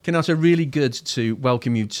Kanto, really good to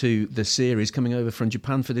welcome you to the series, coming over from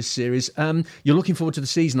Japan for this series. You're looking forward to the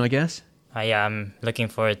season, I guess? Yeah, I'm looking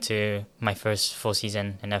forward to my first full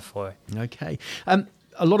season in F4. Okay.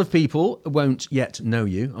 A lot of people won't yet know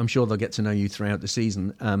you. I'm sure they'll get to know you throughout the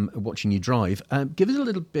season, watching you drive. Give us a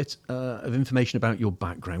little bit of information about your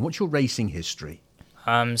background. What's your racing history?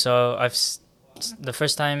 The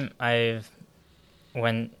first time I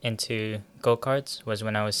went into go-karts was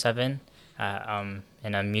when I was 7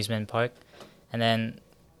 in an amusement park. And then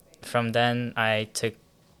from then I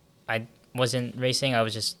wasn't racing, I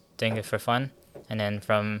was just doing it for fun. And then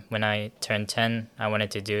from when I turned 10, I wanted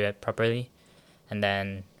to do it properly. And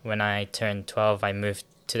then when I turned 12, I moved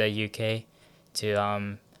to the UK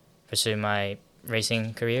to pursue my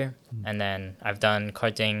racing career. And then I've done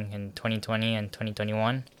karting in 2020 and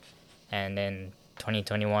 2021. And in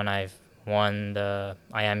 2021, I've won the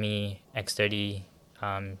IME X30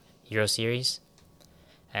 Euro Series.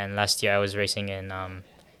 And last year I was racing in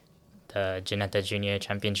the Ginetta Junior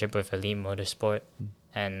Championship with Elite Motorsport.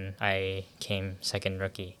 And I came second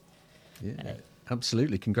rookie. Yeah.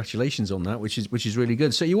 Absolutely. Congratulations on that, which is really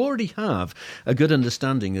good. So you already have a good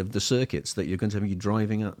understanding of the circuits that you're going to be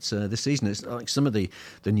driving at this season. It's like some of the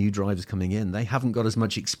new drivers coming in, they haven't got as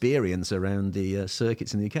much experience around the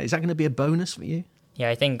circuits in the UK. Is that going to be a bonus for you? Yeah,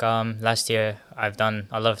 I think last year I've done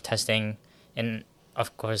a lot of testing in,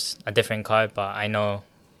 of course, a different car, but I know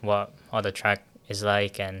what all the track is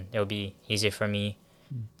like, and it'll be easier for me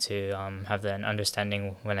to have an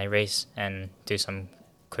understanding when I race and do some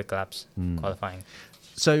quick laps qualifying.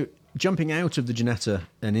 So jumping out of the Ginetta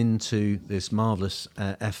and into this marvellous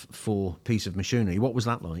F4 piece of machinery, what was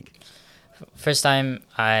that like? First time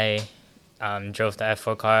I drove the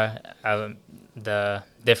F4 car, the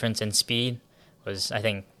difference in speed was, I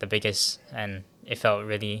think, the biggest, and it felt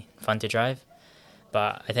really fun to drive.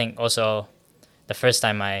 But I think also the first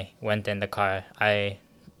time I went in the car, I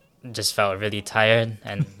just felt really tired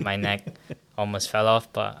and my neck almost fell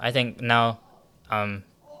off. But I think now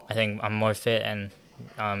I think I'm more fit and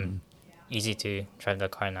easy to drive the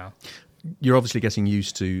car now. You're obviously getting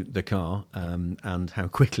used to the car and how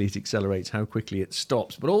quickly it accelerates, how quickly it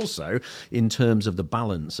stops, but also in terms of the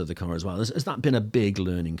balance of the car as well. Has that been a big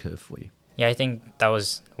learning curve for you? Yeah, I think that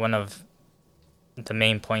was one of the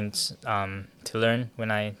main points to learn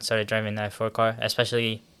when I started driving the F4 car,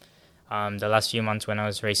 especially the last few months when I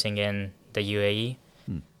was racing in the UAE.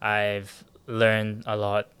 I've learned a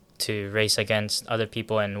lot to race against other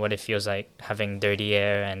people and what it feels like having dirty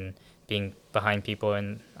air and being behind people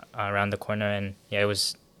and around the corner, and yeah, it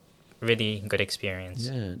was really good experience.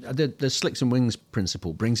 Yeah, the slicks and wings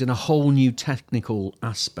principle brings in a whole new technical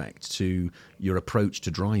aspect to your approach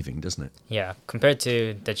to driving, doesn't it? Yeah, compared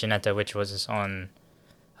to the Ginetta, which was on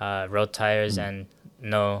road tires and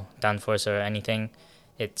no downforce or anything,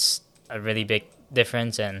 it's a really big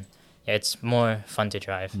difference, and yeah, it's more fun to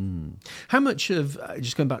drive. How much of,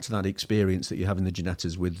 just going back to that experience that you have in the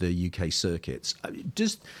Ginettas with the UK circuits,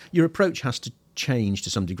 does your approach has to change to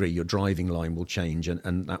some degree? Your driving line will change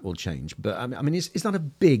and that will change. But I mean, is that a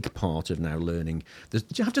big part of now learning? Do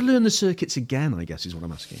you have to learn the circuits again, I guess, is what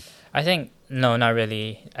I'm asking? I think, no, not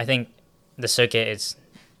really. I think the circuit is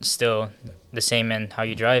still the same in how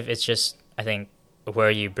you drive. It's just, I think, where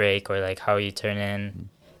you brake or like how you turn in,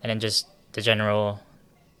 and then just the general,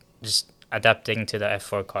 just adapting to the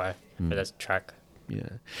F4 car for the track. Yeah.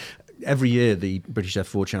 Every year the British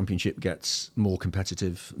F4 Championship gets more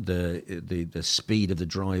competitive. The speed of the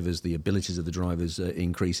drivers, the abilities of the drivers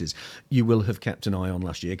increases. You will have kept an eye on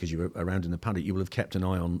last year because you were around in the paddock. You will have kept an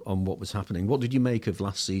eye on what was happening. What did you make of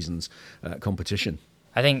last season's competition?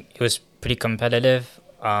 I think it was pretty competitive.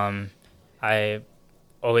 I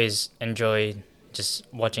always enjoyed just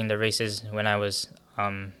watching the races when I was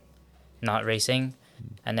not racing.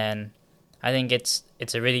 And then I think it's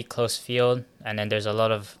a really close field, and then there's a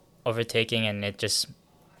lot of overtaking, and it just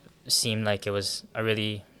seemed like it was a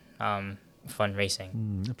really fun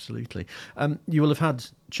racing. Absolutely. You will have had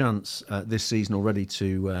chance this season already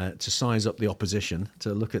to size up the opposition,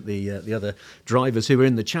 to look at the other drivers who are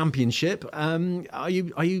in the championship. Are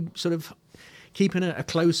you sort of keeping a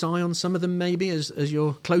close eye on some of them maybe as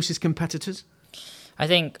your closest competitors? I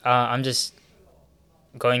think I'm just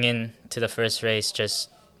going into the first race just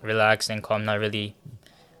relaxed and calm, not really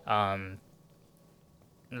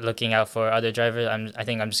looking out for other drivers. I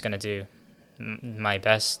think I'm just going to do my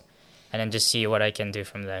best and then just see what I can do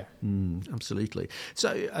from there. Absolutely.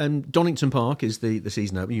 So Donington Park is the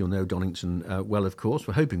season opener. You'll know Donington well, of course.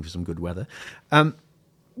 We're hoping for some good weather.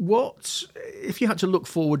 What, if you had to look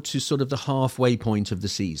forward to sort of the halfway point of the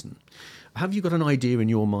season, Have you got an idea in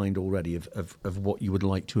your mind already of what you would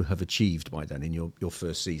like to have achieved by then in your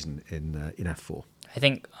first season in F4? I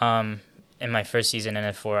think in my first season in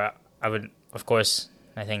F4, I would, of course,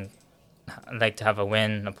 I think I'd like to have a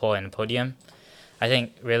win, a pole, and a podium. I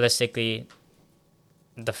think realistically,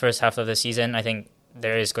 the first half of the season, I think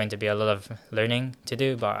there is going to be a lot of learning to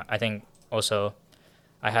do, but I think also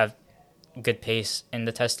I have good pace in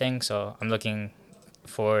the testing, so I'm looking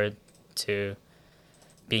forward to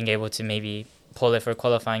being able to maybe pull it for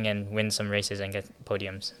qualifying and win some races and get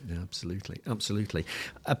podiums. Yeah, absolutely.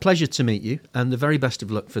 A pleasure to meet you, and the very best of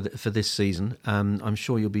luck for this season. I'm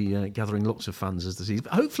sure you'll be gathering lots of fans as the season.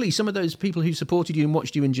 But hopefully, some of those people who supported you and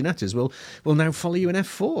watched you in Ginettas will now follow you in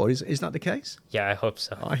F4. Is that the case? Yeah, I hope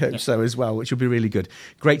so. I hope so as well, which will be really good.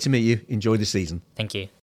 Great to meet you. Enjoy the season. Thank you.